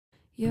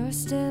You're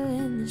still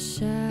in the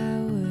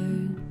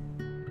shower,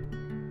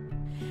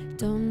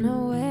 don't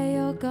know where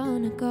you're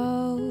gonna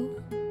go.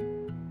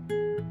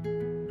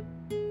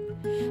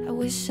 I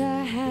wish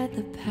I had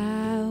the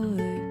power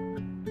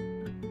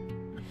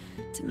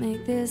to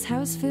make this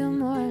house feel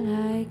more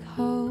like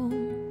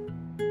home.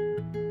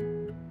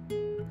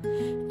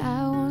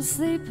 I won't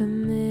sleep a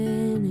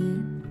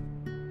minute,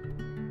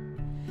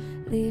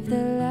 leave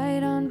the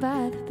light on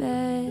by the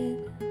bed.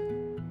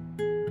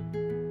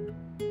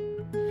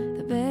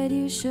 The bed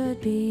you should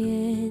be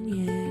in,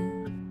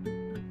 yeah.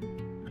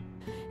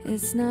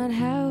 It's not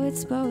how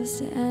it's supposed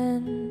to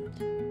end.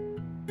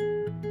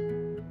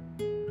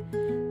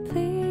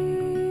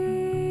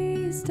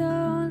 Please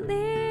don't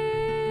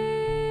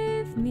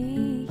leave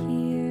me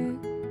here.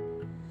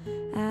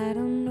 I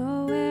don't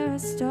know where I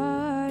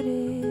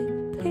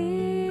started.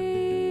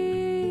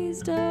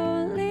 Please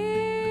don't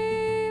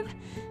leave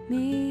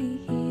me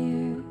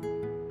here.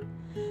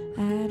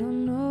 I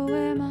don't know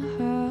where my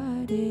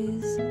heart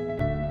is.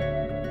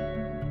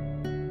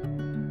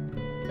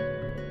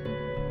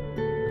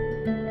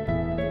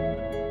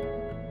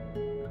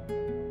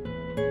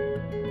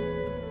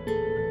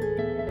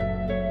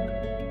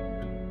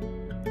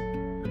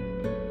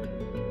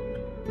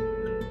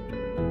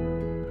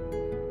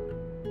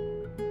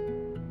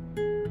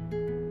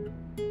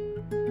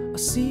 I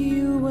see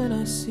you when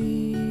I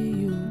see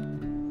you.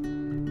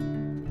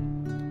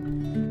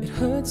 It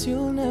hurts,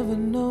 you'll never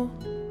know.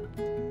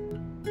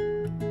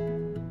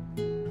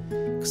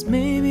 'Cause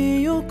maybe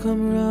you'll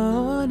come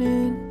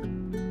running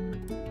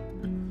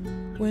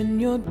when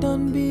you're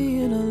done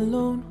being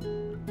alone.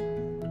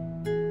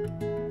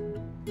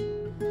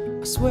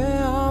 I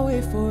swear I'll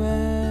wait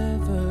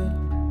forever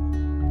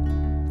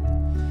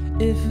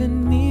if it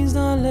means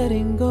not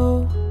letting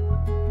go.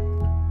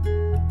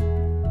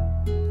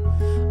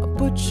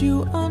 Put you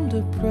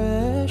under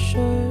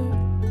pressure.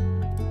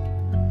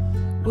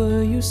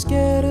 Were you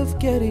scared of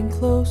getting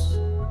close?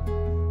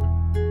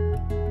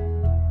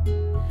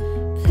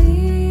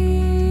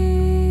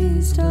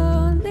 Please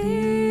don't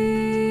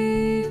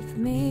leave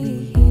me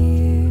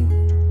here.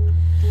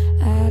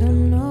 I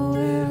don't know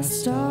where I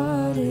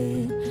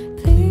started.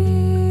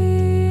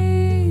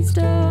 Please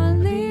don't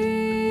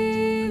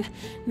leave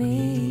me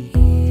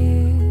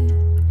here.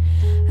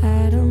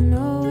 I don't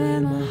know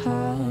where my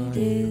heart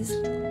is.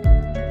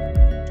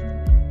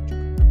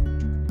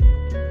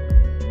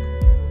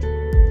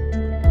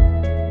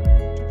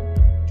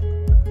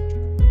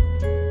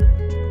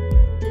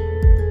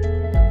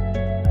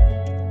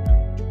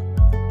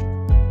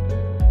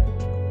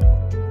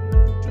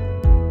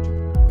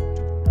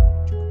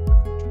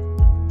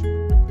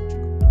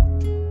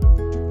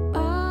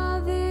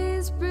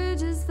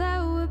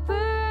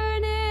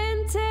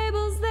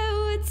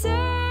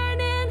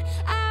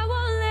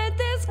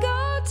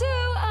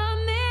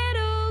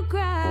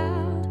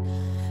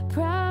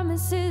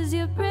 Promises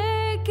you're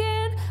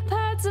breaking,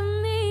 parts of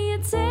me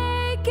you're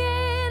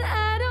taking.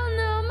 I don't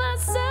know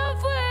myself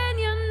when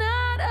you're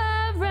not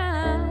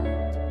around.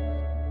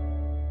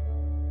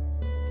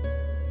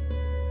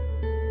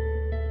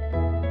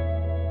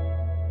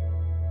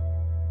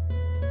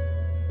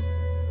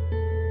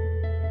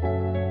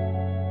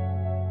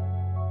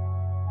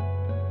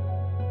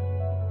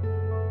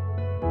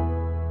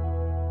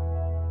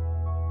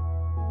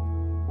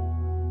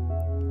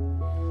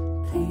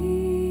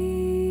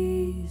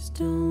 Please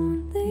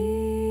don't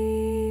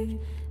leave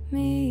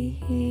me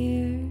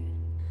here.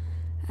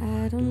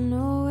 I don't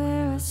know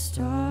where I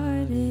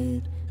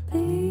started.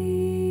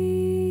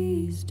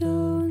 Please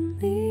don't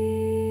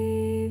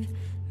leave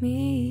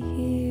me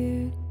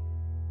here.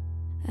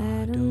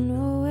 I don't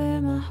know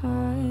where my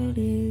heart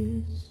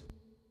is.